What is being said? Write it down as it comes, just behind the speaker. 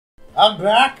I'm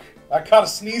back. I caught a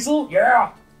sneasel.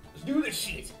 Yeah. Let's do this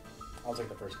shit. I'll take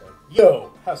the first guy.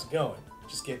 Yo, how's it going?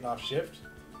 Just getting off shift?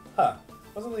 Huh.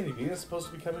 Wasn't Lady Venus supposed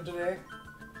to be coming today?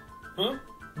 Huh?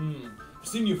 I've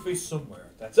seen your face somewhere.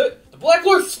 That's it. The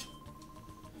blacklist.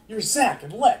 You're Zach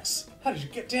and Lex. How did you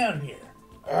get down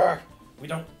here? We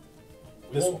don't.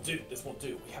 This won't do.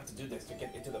 We have to do this to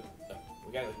get into the.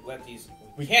 We gotta let these.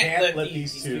 We can't let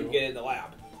these two get in the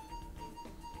lab.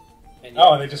 And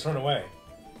oh, and they just run away.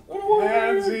 Run away.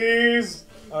 Pansies!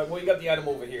 Alright, well, you got the item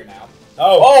over here now.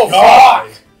 Oh, God!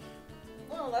 Fuck!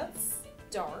 Oh, that's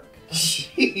dark.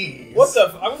 Jeez. What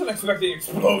the? I wasn't expecting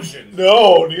explosion.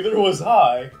 No, neither was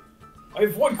I. I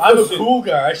have one I'm question. a cool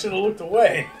guy. I should have looked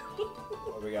away.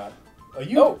 What do we got? Oh,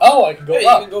 you? Oh, I can go hey,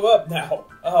 up. you can go up now.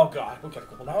 Oh, God. We gotta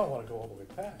go Now I want to go all the way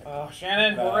back. Oh,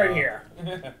 Shannon, we're right here.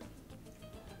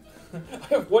 I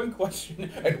have one question,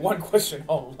 and one question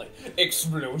only.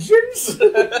 Explosions?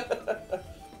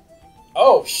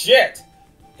 Oh, shit!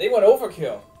 They went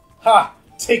overkill. Ha!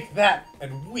 Take that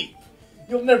and weep.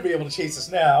 You'll never be able to chase us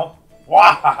now.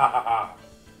 Wah!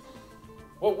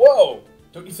 Whoa, whoa!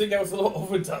 Don't you think that was a little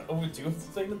overdue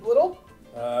thing a little?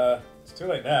 It's too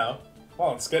late now. Come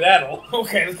on, skedaddle.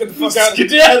 Okay, let's get the fuck out of here.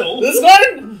 Skedaddle! This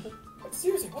one?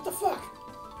 Seriously, what the fuck?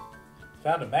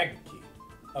 Found a magnet key.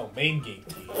 Oh, main gate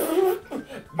key.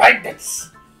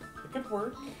 Magnets! It could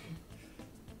work.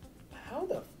 How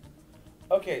the...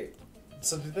 Okay.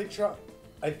 So did they try...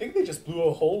 I think they just blew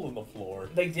a hole in the floor.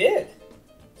 They did.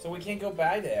 So we can't go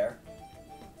by there.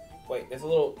 Wait, there's a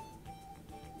little...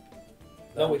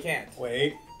 No, we can't.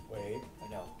 Wait. I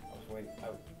know. I was waiting.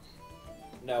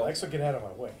 No. Lex will get out of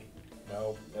my way.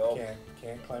 No. Nope.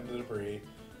 Can't climb the debris.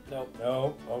 Nope.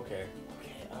 No. Okay.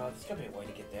 Okay, there's gotta be a way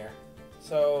to get there.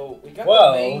 So, we got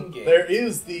Well, the main gate. there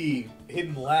is the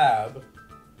hidden lab.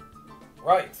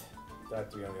 Right. Do I have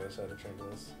to be on the other side of the train to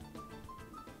this?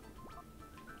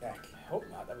 Heck. I hope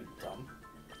not. That'd be dumb.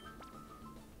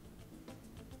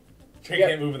 Train Yeah.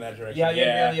 can't move in that direction. Yeah,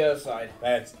 you're on the other side.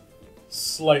 That's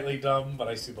slightly dumb, but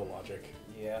I see the logic.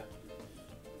 Yeah.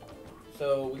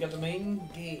 So, we got the main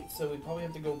gate, so we probably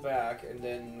have to go back and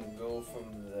then go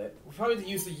from there. We probably have to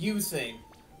use the U thing.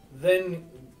 Then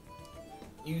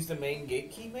use the main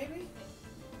gate key, maybe?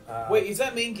 Wait, is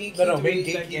that main gate key? No, to main release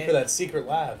gate that key game? for that secret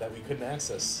lab that we couldn't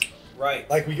access. Right.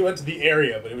 Like, we went to the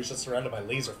area, but it was just surrounded by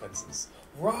laser fences.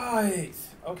 Right.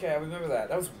 Okay, I remember that.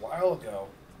 That was a while ago.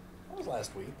 That was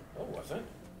last week. Oh, was it?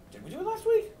 Did we do it last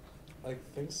week? I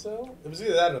think so. It was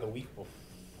either that or the week before.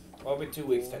 Well, it'll be 2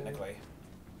 weeks, technically.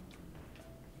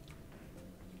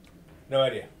 No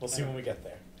idea. We'll see when we get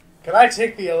there. Can I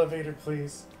take the elevator,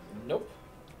 please? Nope.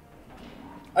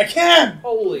 I can!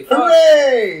 Holy fuck.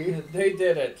 Hooray! They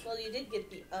did it. Well, you did get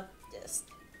the up disc.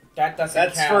 That doesn't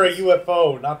That's count. for a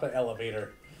UFO, not the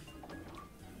elevator.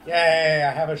 Yay,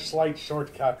 I have a slight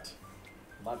shortcut.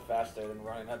 A lot faster than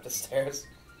running up the stairs.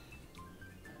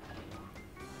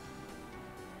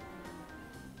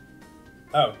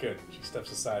 Oh, good. She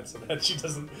steps aside so that she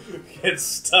doesn't get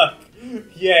stuck.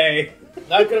 Yay.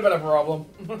 That could have been a problem.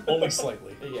 Only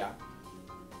slightly. Yeah.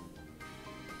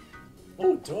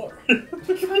 Oh, door.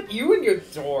 You and your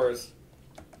doors.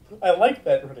 I like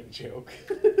that running joke.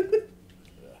 At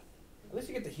least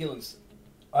you get the healing.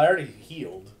 I already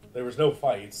healed. There was no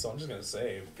fights, so I'm just gonna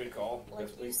save. Good call. Like,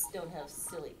 you just don't have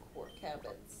silly quirk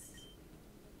habits.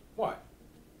 What?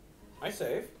 I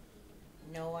save.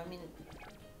 No, I mean...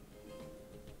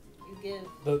 You give...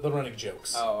 The running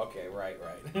jokes. Oh, okay. Right.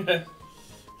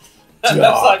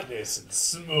 Darkness and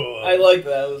smoke. I like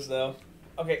those, though.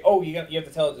 Okay, oh, you have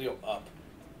to tell it to go up.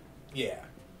 Yeah.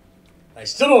 I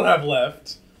still don't have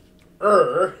left.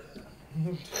 Look,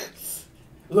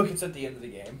 it's at the end of the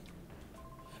game.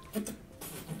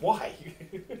 Why?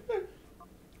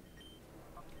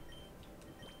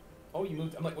 Oh, you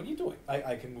moved. I'm like, what are you doing?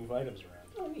 I can move items around.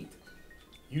 Oh, neat.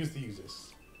 Use the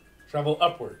uses. Travel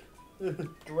upward.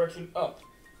 Direction up.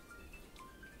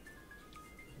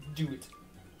 Do it.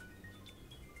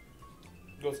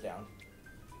 Goes down.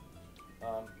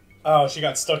 Oh, she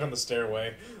got stuck on the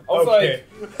stairway. I was Okay.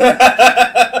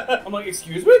 I'm like,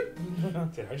 excuse me?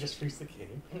 Did I just freeze the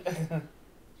game?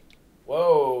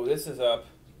 Whoa, this is up.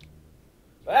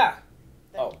 Ah!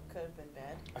 That Oh. could have been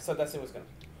bad. I thought that thing was gonna...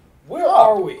 Where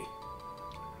are we?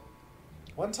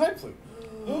 One time flute.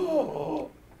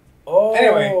 Oh.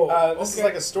 Anyway, this is okay.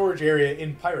 like a storage area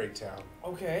in Pirate Town.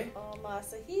 Okay. Oh,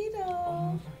 Masahito!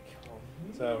 Oh my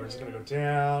god. So we're just gonna go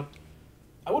down.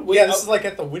 I would wait. Yeah, this is like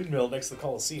at the windmill next to the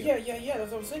Colosseum. Yeah,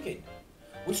 that's what I was thinking.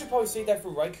 We should probably save that for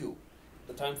Raikou,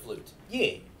 the time flute.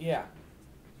 Yeah. Yeah.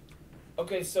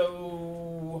 Okay,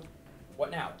 so... What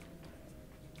now?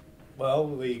 Well,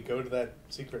 we go to that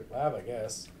secret lab, I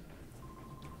guess.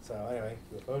 So anyway,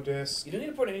 UFO disc. You don't need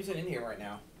to put anything in here right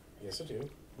now. Yes, I do.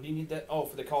 What do you need that? Oh,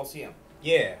 for the Colosseum.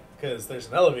 Yeah, because there's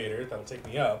an elevator that'll take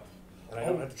me up, and I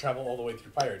don't have to travel all the way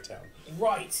through Pirate Town.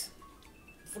 Right.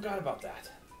 Forgot about that.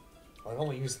 Well, I've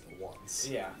only used it once.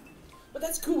 Yeah. But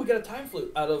that's cool. We got a time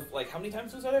flute out of, like, how many time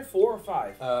flutes are there? 4 or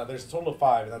 5? There's a total of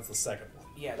 5, and that's the second one.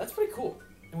 Yeah, that's pretty cool.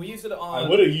 And we used it on... I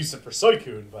would have used it for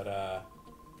Soikun, but,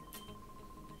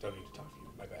 don't need to talk to you.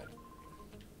 My bad.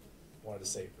 Wanted to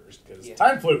say first, because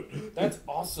time flute! That's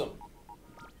awesome.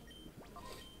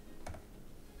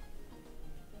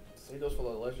 Save those for the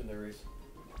legendaries.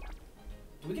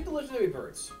 Do we get the legendary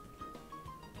birds?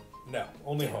 No,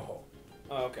 only Ho-Ho.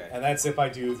 Oh, okay. And that's if I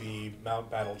do the Mount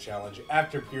Battle Challenge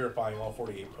after purifying all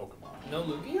 48 Pokemon. No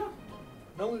Lugia?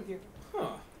 No Lugia.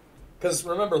 Huh. Because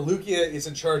remember, Lugia is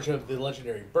in charge of the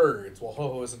legendary birds, while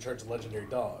Ho-Ho is in charge of legendary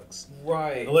dogs.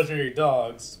 Right. And the legendary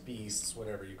dogs, beasts,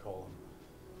 whatever you call them.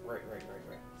 Right.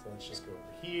 So let's just go over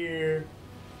here.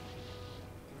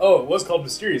 Oh, it was called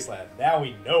Mysterious Land. Now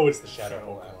we know it's the Shadow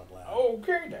Pokemon Land.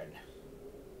 Okay, then.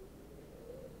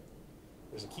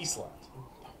 There's a key slot.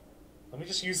 Let me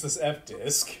just use this F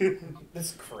disc.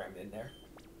 This crammed in there.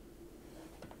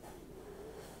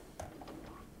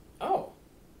 Oh.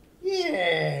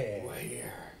 Yeah.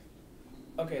 Where?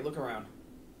 Okay, look around.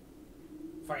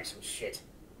 Find some shit.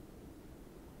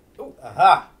 Oh.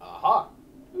 Aha. Aha.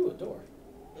 Ooh, a door.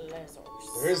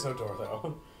 Lasers. There is no door,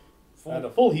 though. And a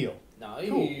full heal. Nice.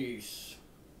 Cool.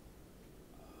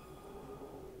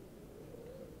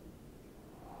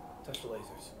 Touch the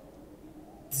lasers.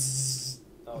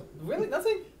 Oh, really?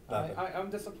 Nothing? Nothing. I'm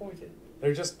disappointed.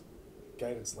 They're just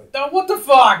guidance lights. Oh, what the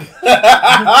fuck? Okay,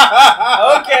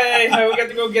 so we got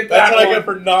to go get that. That's what I one. get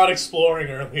for not exploring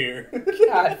earlier.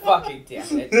 God fucking damn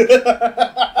it.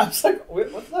 I was like,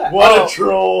 what's that? What a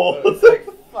troll! It's like,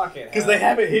 fucking Because they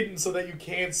have it hidden so that you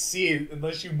can't see it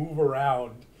unless you move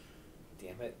around.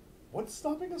 Damn it. What's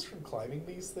stopping us from climbing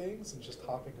these things and just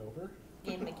hopping over?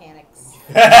 Game mechanics.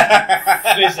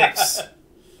 Physics.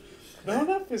 No,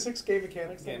 not physics. Game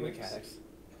mechanics. Game mechanics.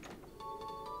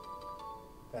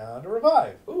 Found a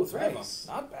revive. Ooh, 3 of them. Nice.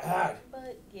 Not bad.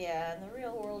 But yeah, in the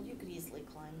real world, you could easily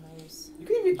climb those. You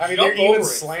can even I mean, jump they're even over it.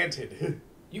 slanted.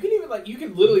 You can even, like, you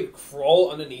can literally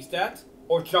crawl underneath that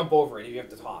or jump over it if you have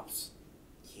the tops.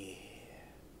 Yeah.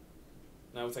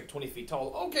 Now it's like 20 feet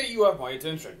tall. Okay, you have my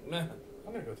attention. I'm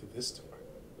gonna go through this door.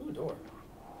 Ooh, door.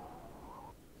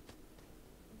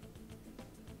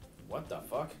 What the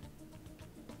fuck?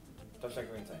 Touch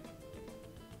that green thing.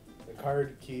 The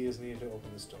card key is needed to open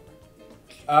this door.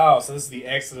 Oh, so this is the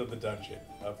exit of the dungeon.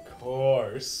 Of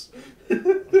course. Time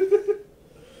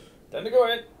to go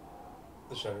in.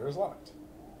 The shutter is locked.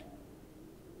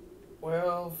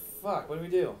 Well, fuck. What do we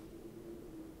do?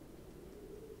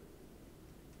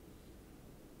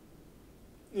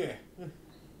 Yeah.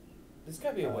 There's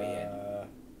gotta be a way in.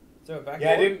 Is there a back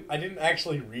Yeah, door? I didn't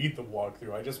actually read the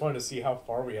walkthrough. I just wanted to see how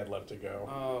far we had left to go.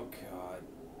 Oh,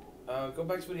 God. Go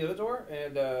back to the other door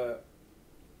and,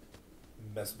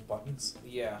 Mess with buttons.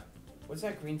 yeah. What's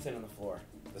that green thing on the floor?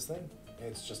 This thing?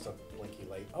 It's just a blinky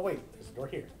light. Oh wait, there's a door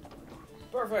here.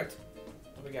 Perfect.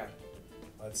 What we got?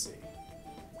 Let's see.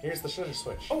 Here's the shutter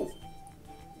switch. Oh!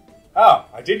 Oh,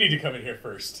 I did need to come in here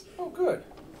first. Oh, good.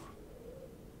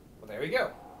 Well, there we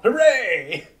go.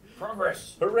 Hooray!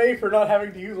 Progress. Hooray for not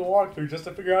having to use a walkthrough just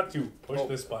to figure out to push Oh,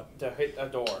 this button. To hit a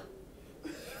door.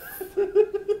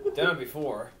 Done it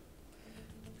before.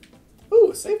 Ooh,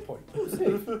 a save point. Ooh,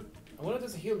 save. I wonder if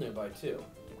there's a heal nearby, too.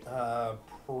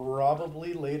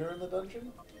 Probably later in the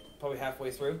dungeon. Probably halfway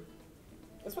through.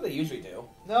 That's what they usually do.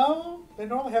 No, they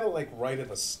normally have it like right at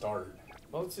the start.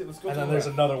 Well, let's see. Let's go And to then the there's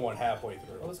left. another one halfway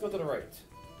through. Well, let's go to the right.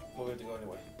 Well, we have to go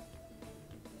anyway.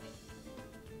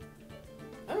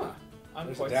 Ah, I'm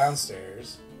There's a quite...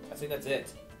 downstairs. I think that's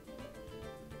it.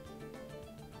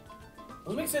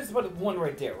 Well, it makes sense to put one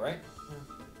right there, right?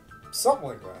 Something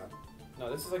like that. No,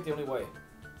 this is like the only way.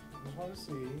 I just want to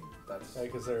see. That's...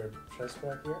 Like, is there a chest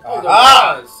back here? Oh,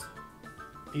 Ah! there was!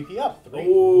 PP up. 3.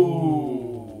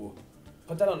 Ooh.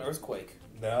 Put that on Earthquake.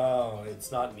 No,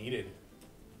 it's not needed.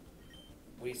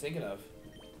 What are you thinking of?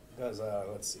 Because,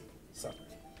 let's see. Something.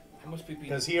 How much PP?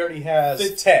 Because he already has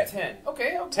 10. 10.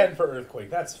 Okay. 10 for Earthquake.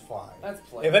 That's fine. That's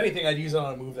plenty. If anything, I'd use it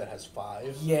on a move that has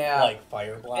 5. Yeah. Like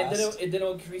Fire Blast. And then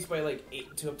it'll increase by like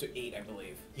 8 to up to 8, I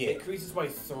believe. Yeah. It increases by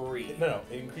 3. No,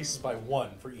 it increases by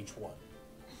 1 for each one.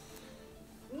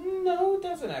 No, it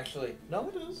doesn't actually. No,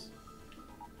 it is.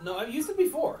 No, I've used it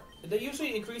before. They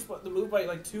usually increase the move by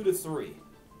like 2 to 3.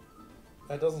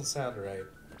 That doesn't sound right.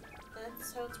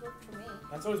 That's how it's worked for me.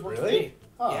 That's always worked Really? for me.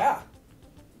 Huh. Yeah.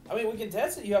 I mean, we can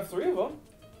test it. You have 3 of them.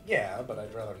 Yeah, but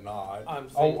I'd rather not. I'm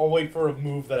saying- I'll wait for a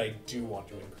move that I do want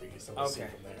to increase, and we'll see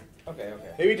Okay. from there.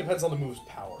 Okay. Maybe it depends on the move's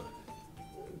power.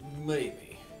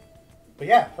 Maybe. But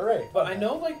yeah, hooray. But I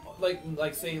know,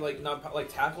 like say, like not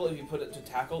like tackle. If you put it to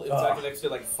tackle, it's Ugh. like an extra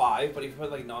like 5. But if you put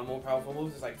like more powerful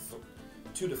moves, it's like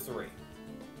 2 to 3.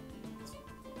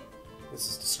 This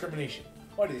is discrimination.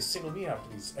 Why do they single me out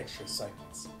for these extra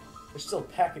assignments? There's still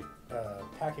packing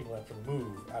left to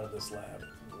move out of this lab.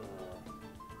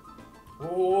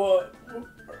 What?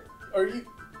 Are you?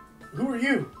 Who are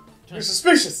you? You're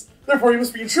suspicious. Therefore, you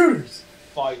must be intruders.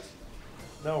 Fight.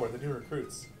 No, we're the new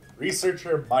recruits.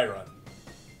 Researcher Myron.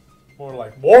 More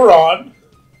like moron.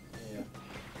 Yeah.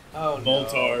 Oh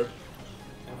Voltar.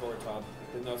 And Voltar.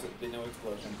 There's no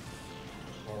explosion.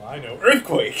 Well, I know.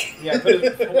 Earthquake. Yeah,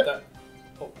 but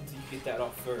hope until you get that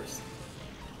off first.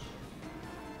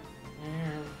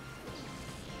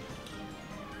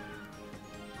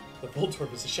 The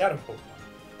Voltorb is a shadow Pokemon.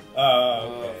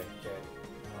 Okay. Okay.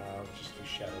 Just do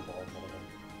Shadow Ball on one of them.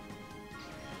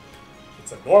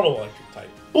 It's a normal electric type.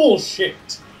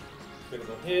 Bullshit!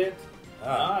 Critical hit.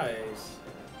 Nice.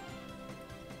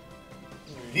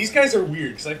 These guys are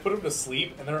weird, because I put them to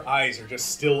sleep, and their eyes are just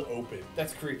still open.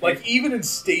 That's creepy. Like, even in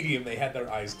Stadium, they had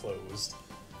their eyes closed.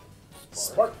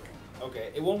 Spark.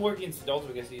 Okay, it won't work against adults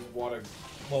because he's water.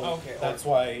 Well, okay, that's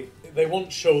why they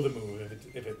won't show the move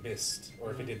if it missed,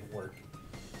 or if it didn't work.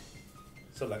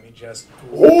 So let me just...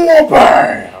 Oh,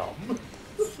 bam!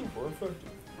 Super effective.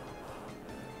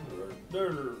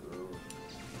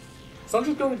 So I'm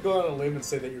just going to go on a limb and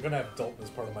say that you're going to have Dalton as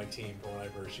part of my team for when I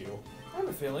verse you. I have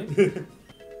a feeling.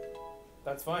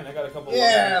 That's fine. I got a couple.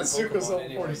 Yeah, of Suko's Pokemon level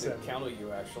anyway 47. that can counter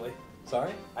you. Actually,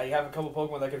 Sorry? I have a couple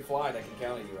Pokemon that can fly that can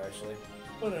counter you. Actually.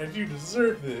 But I do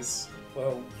deserve this.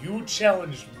 Well, you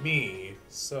challenged me,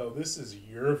 so this is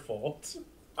your fault.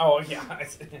 Oh yeah.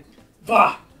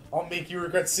 Bah! I'll make you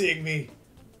regret seeing me.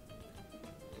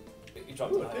 You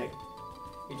dropped Ooh, a a thing.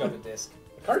 You dropped a disc.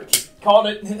 A card key. Called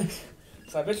it.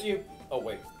 So I bet you. Oh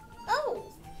wait. Oh,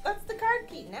 that's the card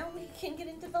key. Now we can get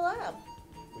into the lab.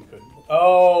 We couldn't.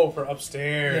 Oh, for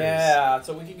upstairs. Yeah.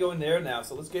 So we can go in there now.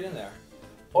 So let's get in there.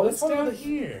 Oh, What's that's down probably the.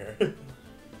 here?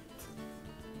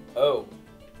 Oh.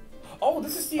 Oh,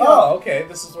 this is the. Oh, okay.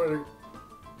 This is where...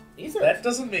 These are. That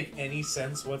doesn't make any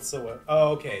sense whatsoever. Oh,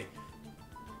 okay.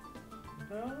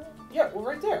 No? Yeah, we're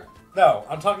right there. No,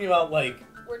 I'm talking about, like,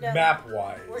 We're down.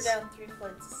 map-wise. We're down 3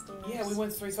 flights of stairs. Yeah, we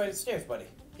went 3 flights of stairs, buddy.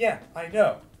 Yeah, I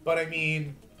know. But I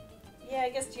mean... Yeah, I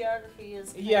guess geography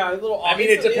is. Yeah, a little. I mean,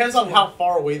 it depends on how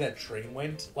far away that train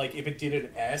went. Like, if it did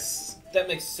an S That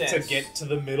makes sense. to get to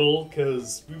the middle,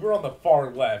 because we were on the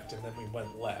far left, and then we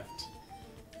went left.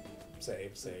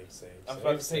 Save. I was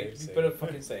about to say, you better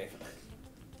fucking save.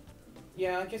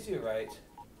 Yeah, I guess you're right.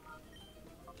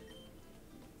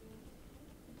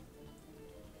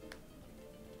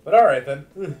 But alright then.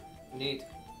 Neat.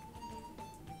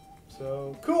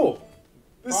 So, cool.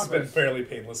 This has been Progress. fairly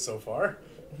painless so far.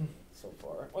 So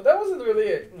far. Well, that wasn't really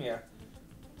it. Yeah.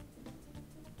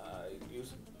 You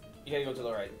gotta go to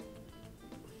the right.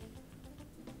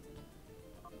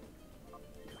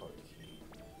 Card key.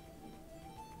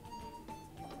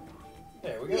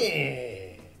 There we go.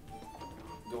 Yeah.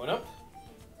 Going up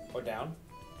or down?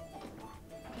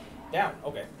 Down.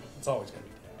 Okay. It's always going to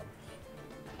be down.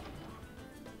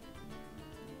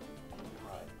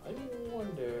 Alright. I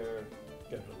wonder.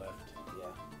 Go to the left.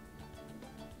 Yeah.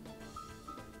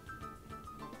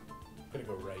 Gonna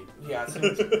go right. Yeah.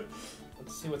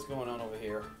 Let's see what's going on over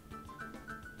here.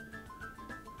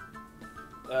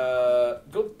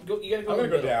 Go. You gotta go. I'm gonna in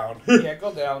the go down. middle. Yeah,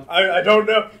 go down. I don't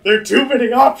know. There are too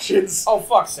many options. Oh,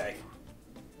 fuck's sake.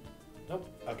 Nope.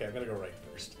 Okay, I'm gonna go right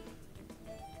first.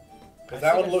 I Because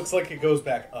that think one looks like it goes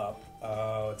back up.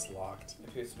 Oh, it's locked. It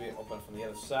appears to be open from the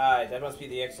other side. That must be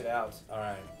the exit out.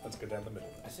 Alright, let's go down the middle.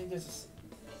 I think there's.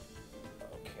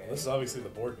 Okay. This is obviously the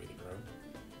board meeting room.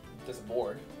 There's a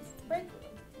board. It's the break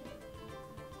room.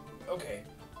 Okay.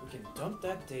 We can dump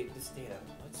this data.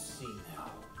 Let's see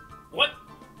now. What?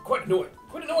 Quit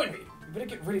annoying me. You better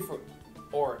get ready for it.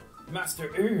 Or Master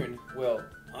Ern will.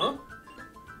 Huh?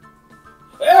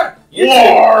 Yeah! You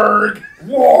Warg! too!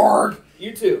 Warg!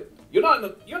 You too. You're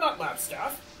not lab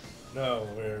staff. No,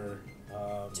 we're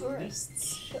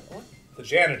Tourists. Shit, what? the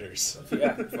janitors.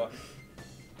 Yeah, fuck.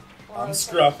 I'm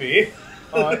Scruffy.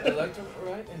 Alright, Electro,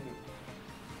 right? And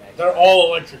They're all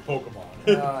electric Pokemon.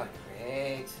 Ah,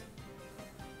 great.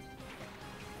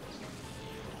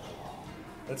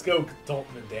 Let's go,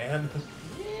 Dalton and Dan.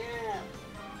 Yeah.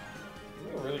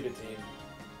 You're a really good team.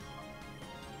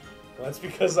 Well, that's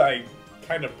because I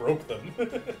kind of broke them.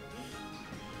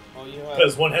 Oh, you have.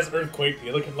 Because one has Earthquake, the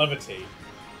other can Levitate.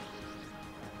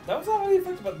 That was not really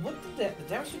effective, but look at the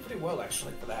damage did pretty well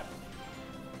actually for that.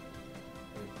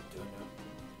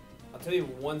 I'll tell you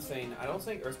one thing. I don't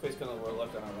think Earthquake's gonna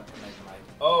look on a night.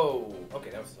 Oh,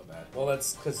 okay, that was so bad. Well,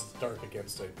 that's because it's dark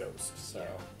against a ghost, so. Yeah.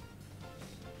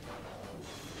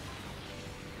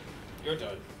 You're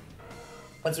done.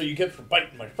 That's what you get for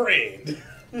biting my friend.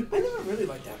 I never really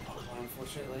liked that Pokemon,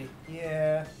 unfortunately.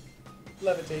 Yeah.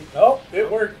 Levitate. Oh, it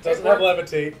worked. Doesn't have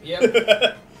levitate.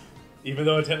 Yep. Even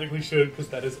though it technically should, because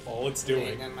that is all it's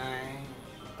doing.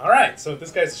 Alright, so if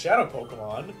this guy's a Shadow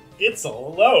Pokemon, it's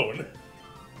all alone.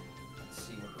 Let's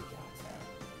see what we got.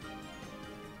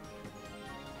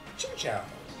 Ching-chow.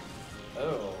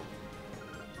 Oh.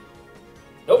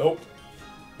 Nope.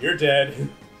 You're dead.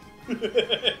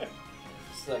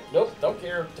 It's like, nope, don't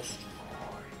care. Destroy.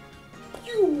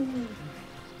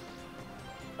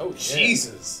 Oh, shit.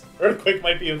 Jesus. Earthquake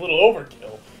might be a little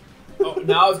overkill. Oh,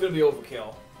 now it's gonna be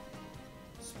overkill.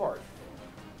 Spark.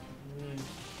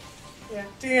 Yeah.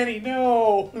 Danny,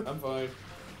 no! I'm fine.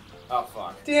 Oh,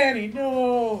 fuck. Danny,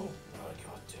 no! I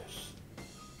got this.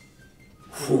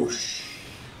 Whoosh.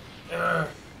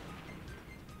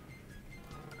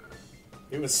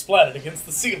 It was splatted against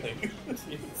the ceiling.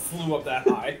 It flew up that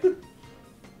high.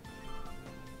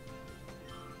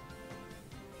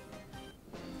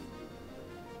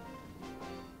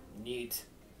 Neat.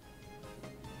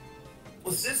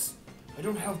 What's this? I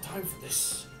don't have time for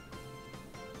this.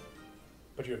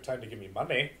 But you have time to give me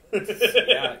money.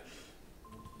 Yeah.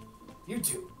 You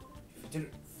two, if you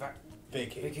didn't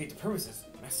Vacate. the premises,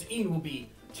 Master Ian will do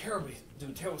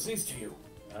terrible things to you.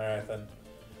 Alright then.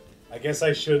 I guess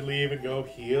I should leave and go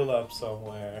heal up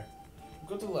somewhere.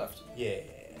 Go to the left. Yeah.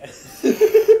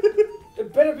 There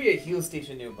better be a heal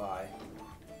station nearby.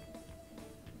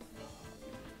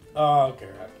 Oh,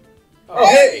 crap. Oh,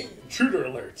 Hey! Intruder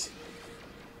alert!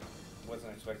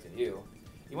 Wasn't expecting you.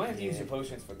 You might have to use your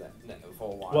potions for that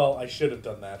for a while. Well, I should have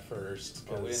done that first.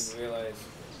 But we didn't realize.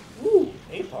 Ooh,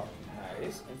 Apom.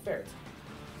 Nice. And ferret.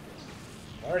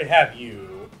 I already have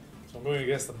you, so I'm going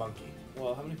against the monkey.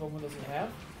 Well, how many Pokemon does he have?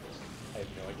 I have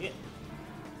no idea.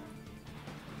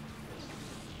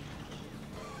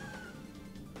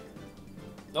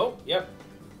 Nope. Yep.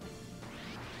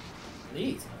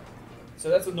 Neat. So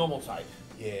that's a normal type.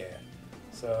 Yeah.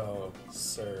 So,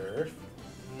 Surf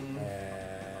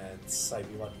and Psybe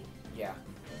Lucky. Yeah.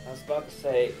 I was about to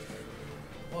say.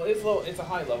 Well, it's low. It's a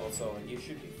high level, so you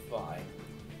should be fine.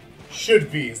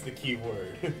 Should be is the key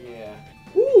word. Yeah.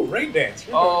 Ooh, Rain Dance.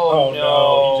 Oh,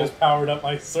 no. He just powered up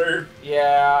my Surf.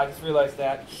 Yeah, I just realized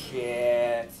that.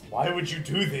 Shit. Why would you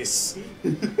do this?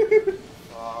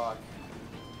 Fuck.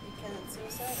 Because it's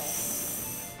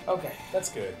suicidal. Okay. That's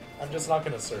good. I'm just not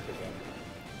going to Surf again.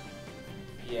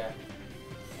 Yeah.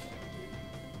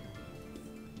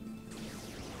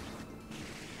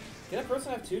 Did that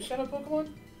person have 2 Shadow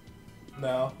Pokemon?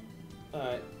 No.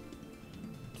 Alright.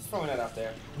 Just throwing that out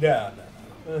there. No.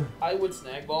 I would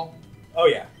Snag Ball. Oh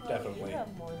yeah, Well, definitely. You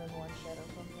have more than one Shadow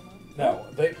Pokemon. No,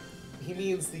 he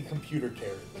means the computer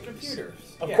characters. The computers.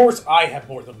 Of Yeah. course I have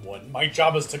more than one. My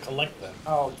job is to collect them.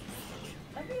 Oh.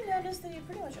 Have you noticed that you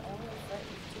pretty much only fight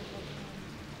with 2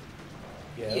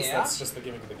 Pokemon? Yes, Yeah. that's just the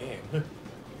gimmick of the game.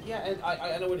 Yeah, and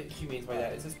I know what she means by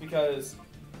that. It's just because...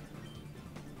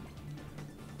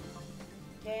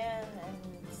 Dan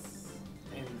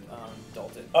And,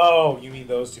 Dalton. Oh, you mean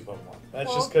those 2 Pokemon. That's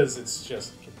Well, just because it's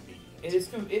just convenient. It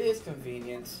is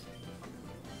convenient.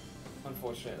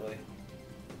 Unfortunately.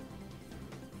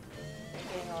 They're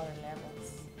getting all their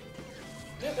levels.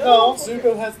 No,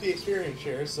 Zuko has the experience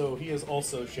share, so he is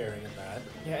also sharing in that.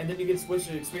 Yeah, and then you can switch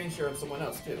the experience share of someone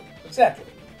else, too. Exactly.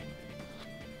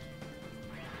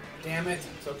 Damn it.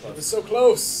 So It close. was so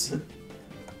close.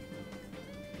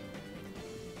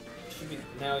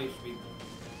 Now you should be...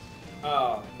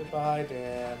 Oh. Goodbye,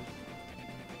 Dan.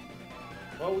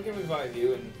 Well, we can revive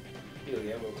you and heal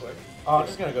you real quick. Oh, I'm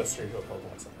just gonna go straight to a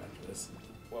Pokemon Center after this.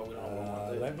 Well, we don't know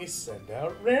what we want Let me send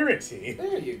out Rarity.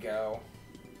 There you go.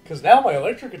 Because now my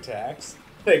electric attacks,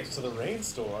 thanks to the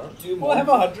rainstorm, Do will more. have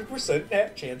a 100%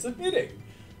 net chance of hitting.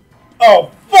 Oh,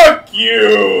 fuck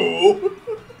you!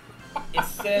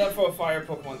 It's set up for a fire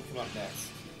Pokemon to come up next.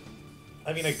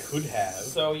 I mean, I could have.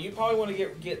 So you probably want to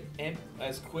get Imp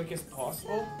as quick as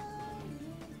possible,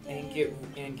 and get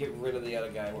rid of the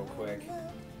other guy real quick,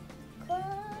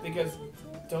 because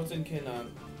Dalton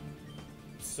can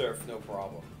surf no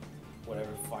problem, whatever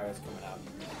fire's coming out.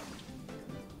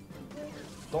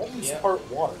 Dalton's Yeah. part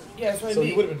water. Yeah, that's what I So mean.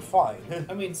 he would have been fine.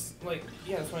 I mean, like,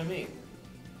 yeah, that's what I mean.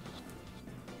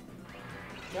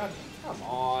 God, come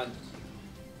on.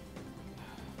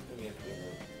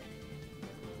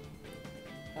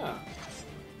 Huh.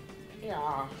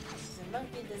 Yeah. The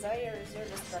monkey desires your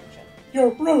destruction.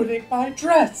 You're ruining my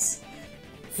dress!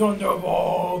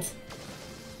 Thunderbolt!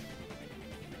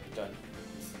 Done.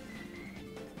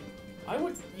 I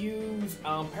would use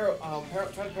try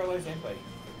to paralyze anybody.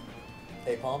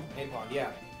 Napalm? Napalm,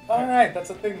 yeah. Alright, that's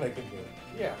a thing they can do.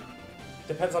 Yeah.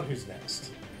 Depends on who's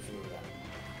next.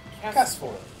 Cast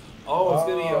Forth. Oh, it's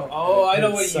gonna be. I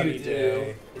know what you do.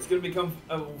 Day. It's gonna become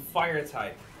a fire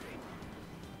type.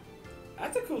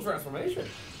 That's a cool transformation.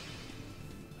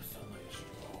 Sunlight is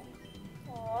strong.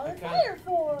 Aw, the Okay. fire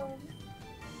form.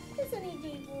 Isn't he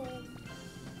deep?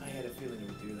 I had a feeling you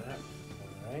would do that.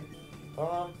 Alright.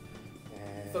 Bomb.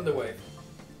 And... Thunder Wave.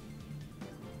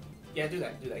 Yeah, do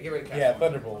that. Do that. Get rid of Cast Yeah, Form.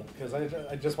 Thunderbolt, because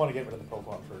I just want to get rid of the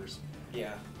Pokemon first.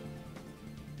 Yeah.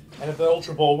 And if the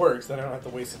Ultra Ball works, then I don't have to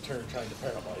waste a turn trying to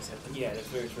paralyze it. Yeah, that's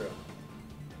very true.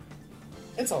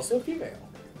 It's also a female.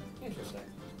 Interesting.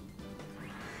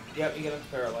 Yep, you gotta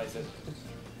paralyze it.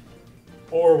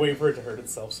 Or wait for it to hurt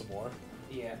itself some more.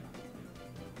 Yeah.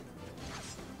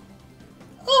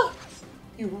 Ah!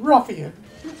 You ruffian!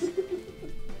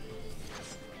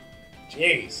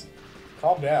 Jeez.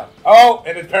 Calm down. Oh!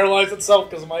 And it paralyzed itself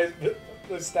because of my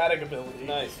static ability.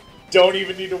 Nice. Don't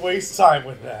even need to waste time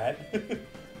with that.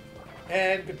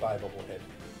 And goodbye, Bubblehead.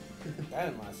 That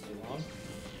didn't last too long.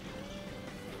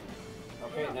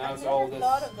 Okay, Well, now I it's all never this.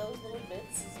 thought of those little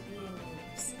bits as being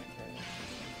secret.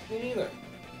 Me neither.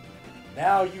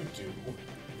 Now you do.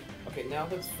 Okay, now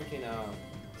let's freaking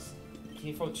can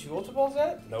you throw 2 Ultra Balls at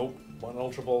it? Nope. One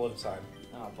Ultra Ball at a time.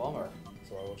 Oh, bummer.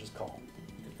 So I will just call.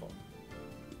 Good call.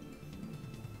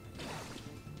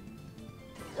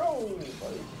 Roll,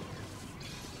 buddy.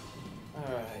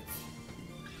 Alright.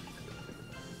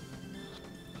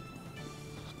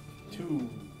 2,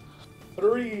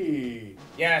 3.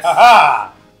 Yes!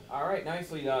 Aha! Alright,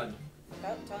 nicely done.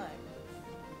 About time.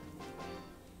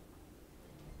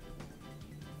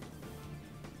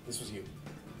 This was you.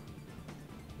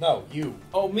 No, you.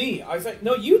 Oh, me! I was like,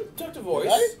 no, you took the voice.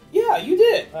 Did I? Yeah, you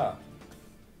did. Oh.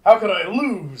 How could I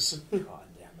lose? God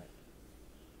damn it.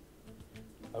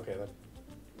 Okay, then.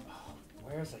 Oh,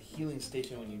 where's a healing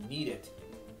station when you need it?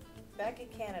 Back in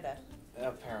Canada.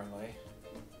 Apparently.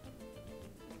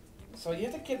 So you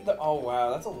have to get the. Oh wow,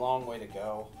 that's a long way to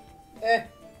go. Eh.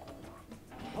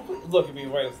 Hopefully, look at me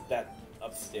right with that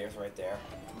upstairs right there.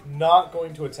 Not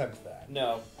going to attempt that.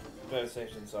 No, better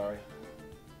station. Sorry.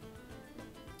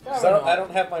 'Cause I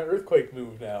don't have my Earthquake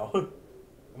move now.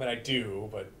 I mean, I do,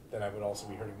 but then I would also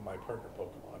be hurting my partner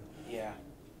Pokemon. Yeah.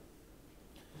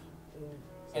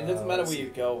 And it doesn't matter let's where you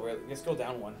see. go. Really. Just go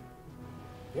down one.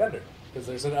 The under. Because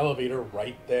there's an elevator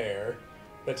right there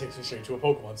that takes me straight to a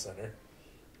Pokemon Center.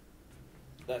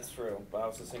 That's true. But I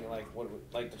was just thinking, like, what?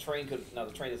 Like the train could. No,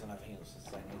 the train doesn't have a healing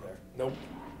system either. Nope.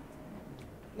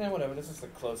 Nah, whatever. This is the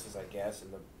closest, I guess,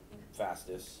 and the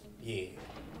fastest. Yeah.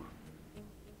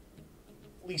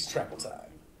 Least travel time.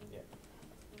 Yeah.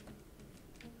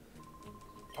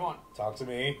 Come on. Talk to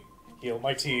me. Heal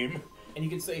my team. And you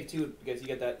can save too because you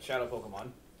get that shadow Pokemon.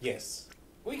 Yes.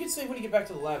 Well, you can save when you get back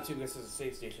to the lab too because there's a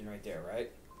save station right there,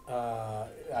 right?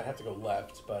 I'd have to go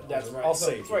left, but That's right. I'll So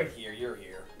save it's you. right here. You're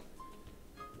here.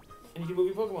 And you can move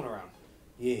your Pokemon around.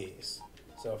 Yes.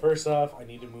 So first off, I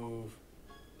need to move...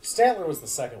 Stantler was the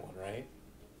second one, right?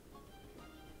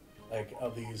 Like,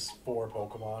 of these 4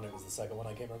 Pokemon, it was the second one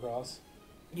I came across?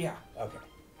 Yeah. Okay.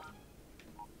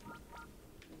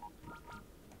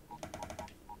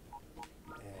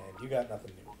 And you got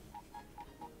nothing new.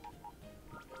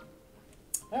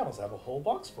 I almost have a whole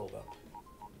box filled up.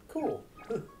 Cool.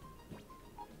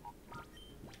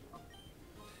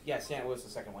 Yeah, Santa was the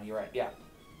second one. You're right. Yeah.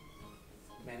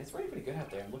 Man, it's raining pretty good out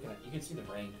there. I'm looking at. You can see the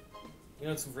rain. You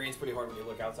know, it rains pretty hard when you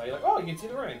look outside. You're like, oh, you can see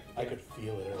the rain. I could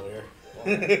feel it earlier.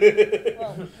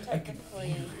 Well,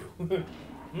 technically, Hmm?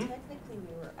 technically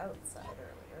we were outside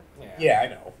earlier. Yeah, I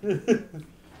know.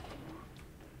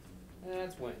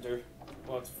 It's winter.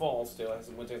 Well, it's fall still. As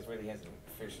winter really hasn't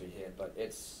officially hit, but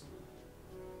it's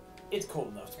cold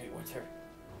enough to be winter.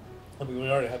 I mean, we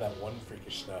already had that one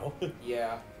freakish snow.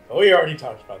 Yeah. But we already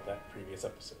talked about that in previous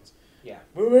episodes. Yeah.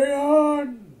 Moving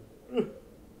on! The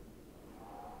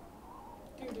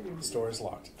store is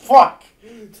locked. Fuck!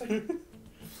 It's like,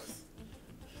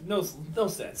 no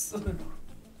sense.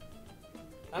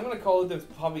 I'm gonna call it there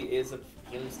probably is a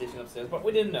healing station upstairs, but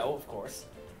we didn't know, of course.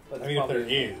 But I mean, if there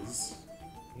probably is,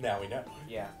 now we know.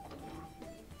 Yeah.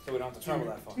 So we don't have to travel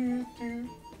that far. Do, do,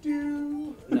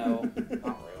 do. No,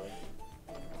 not really.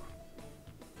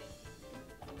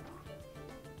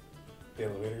 The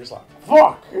elevator is locked.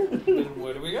 Fuck! Then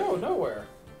where do we go? Nowhere.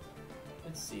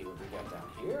 Let's see what we got down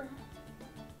here.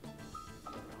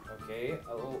 Okay,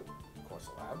 oh, of course,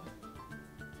 a lab.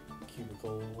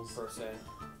 cubicles. Person.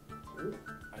 Ooh,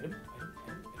 item.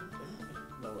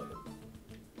 No item.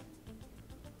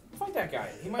 Fight that guy.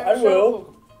 He might have I will.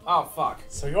 Pokemon. Oh, fuck.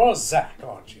 So you're Zach,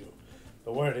 aren't you?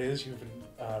 The word is you've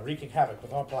been wreaking havoc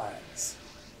with our plans.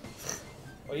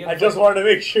 Well, you I have to just fight- wanted to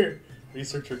make sure.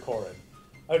 Researcher Corin.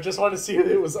 I just wanted to see if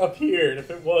it was up here, and if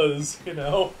it was, you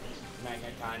know.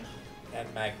 Magneton. And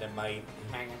Magnemite.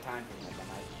 Magneton.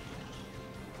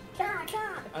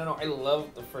 I don't know. I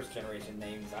love the first generation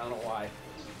names. I don't know why.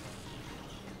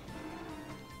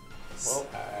 Well,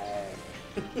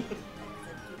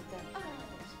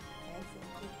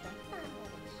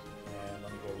 And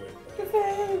let me go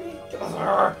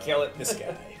with kill it. this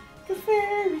guy.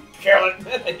 Kill it.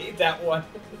 I hate that one.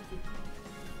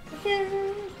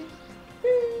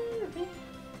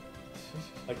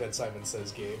 Like that Simon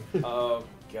Says game. Oh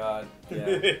god.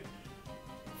 Yeah.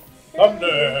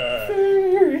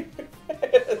 Thunder!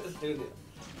 Let's do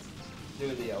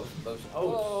the motion. Oh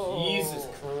Whoa. Jesus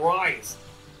Christ!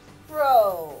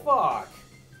 Bro! Fuck!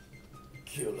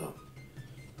 Kill him.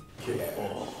 Kill them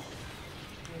all.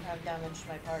 You have damaged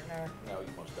my partner. No, you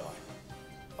must die.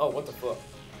 Oh, what the fuck?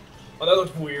 Oh, that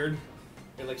looks weird.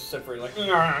 You're like separated, like.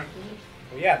 "Nah."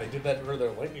 Well, yeah, they did that for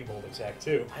their lightning bolt attack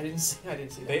too. I didn't see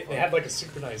They that. had like a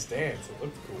synchronized dance. It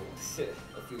looked cool. Shit.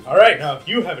 All right, now if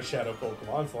you have a shadow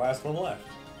Pokemon, it's the last one left.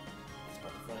 Let's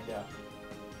about to find out.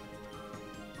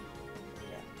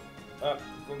 Yeah.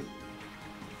 Boom.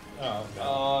 Oh no.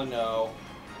 Oh no.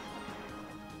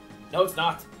 No, it's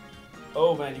not.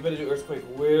 Oh man, you better do Earthquake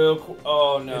real quick.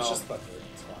 Oh no. It's just thunder.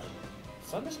 It's fine.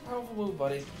 Thunder's a powerful move,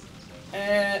 buddy.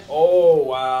 And oh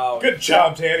wow. Good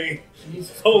job, Danny.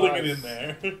 Jesus Holding Christ. it in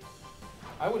there.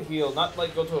 I would heal, not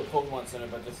like go to a Pokemon Center,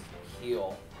 but just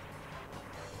heal.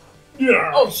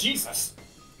 Yeah. Oh Jesus!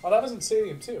 Oh, that was in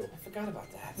Stadium too. I forgot about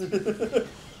that. His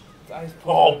eyes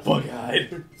Oh, popped.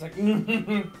 bug-eyed. It's like,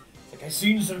 it's like I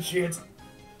seen some shit.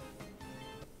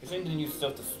 Because I didn't use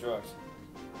self-destruct.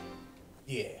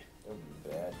 Yeah. That would be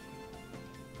bad.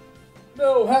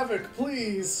 No, Havoc,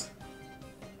 please.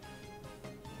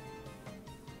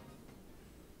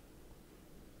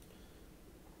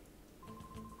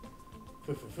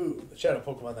 Foo. The shadow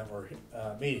Pokemon that were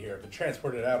made here have been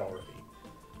transported out already.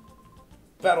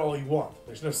 Battle all you want.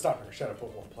 There's no stopping our shadow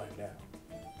Pokemon plan now.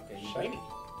 Okay, Shiny.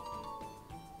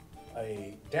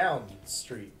 A down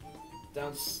street,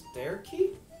 downstairs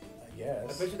key? I guess.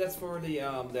 I bet you that's for the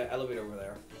elevator over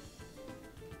there.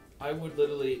 I would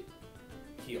literally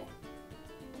heal.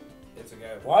 It's a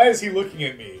guy. Why is he looking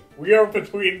at me? We are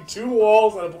between two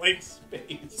walls and a blank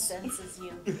He space. senses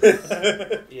you.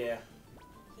 Yeah.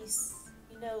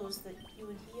 He knows that you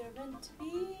and he are meant to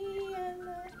be, and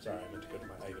Sorry, I meant to go to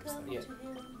my items come thing. Yeah. to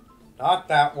him. Not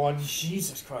that one.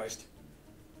 Jesus Christ.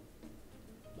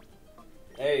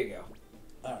 There you go.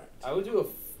 Alright. I would do a.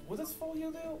 What does full heal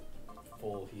do?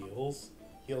 Full heals.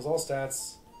 Heals all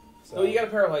stats. So No, you got to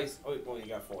paralyze. Oh, well, you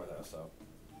got 4 though, so.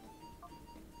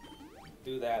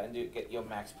 Do that and get your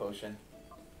max potion.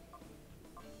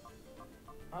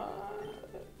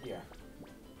 Yeah.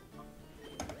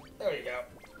 There you go.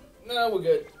 No, we're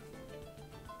good.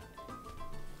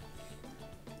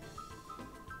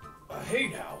 Hey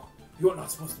now, you're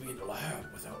not supposed to be in the lab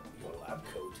without your lab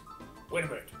coat. Wait a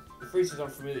minute, the phrase is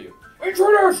unfamiliar.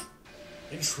 Intruders!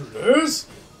 Intruders?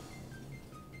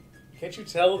 Can't you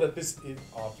tell that this is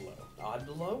Oblo? Odd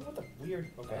below? What the weird.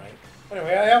 Okay. Alright.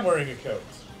 Anyway, I am wearing a coat.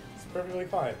 It's perfectly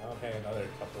fine. Okay, another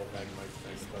couple of Magnemite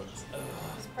face coats.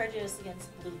 He's prejudiced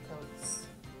against blue coats.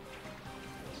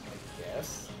 I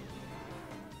guess.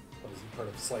 What is he, part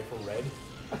of Slifer Red?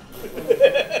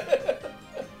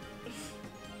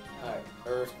 Alright,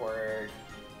 Earthquake.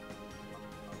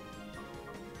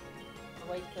 The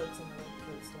white coats and the red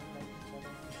coats don't like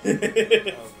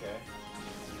each other. Okay.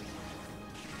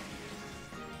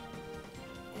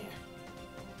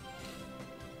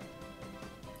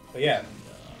 But yeah.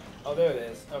 Oh, there it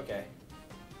is. Okay.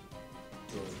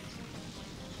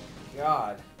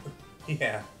 God.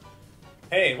 Yeah.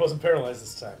 Hey, it wasn't paralyzed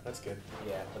this time. That's good.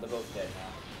 Yeah, but they're both dead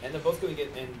now. And they're both going to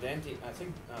get, and Dante, I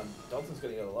think Dalton's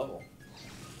going to get a level.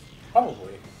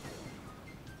 Probably.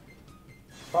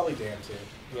 Probably Dan too.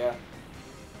 Yeah.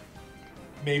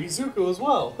 Maybe Zuko as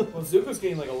well. Well, Zuko's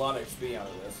getting like a lot of XP out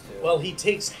of this, too. Well, he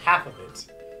takes half of it.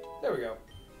 There we go.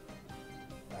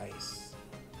 Nice.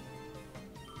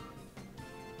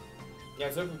 Yeah,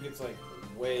 Zuko gets like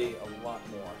way a lot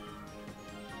more.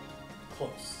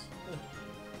 Close.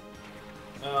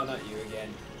 Oh, not you again.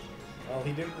 Well,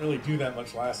 he didn't really do that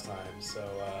much last time, so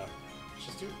let's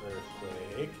just do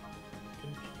Earthquake.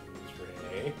 Confuse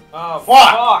Ray. Oh,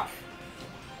 Fuck!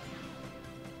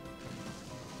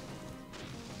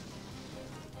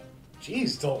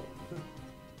 Jeez, Dalton.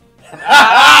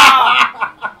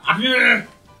 Yeah.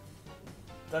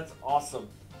 That's awesome.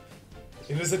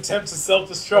 In his attempt to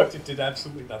self-destruct, it did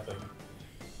absolutely nothing.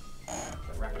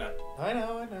 Wrap it up. I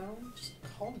know. Just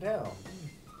calm down.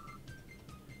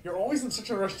 You're always in such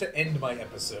a rush to end my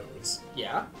episodes.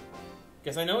 Yeah.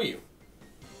 Guess I know you.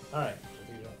 Alright.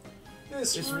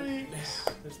 This reeks.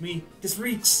 That's me. This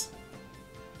reeks.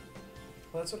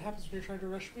 Well, that's what happens when you're trying to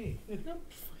rush me. Nope.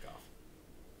 Fuck off.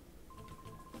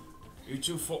 You're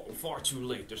too far too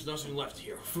late. There's nothing left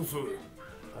here.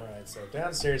 Alright, so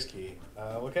downstairs key.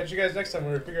 We'll catch you guys next time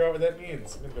when we figure out what that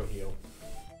means. I'm gonna go heal.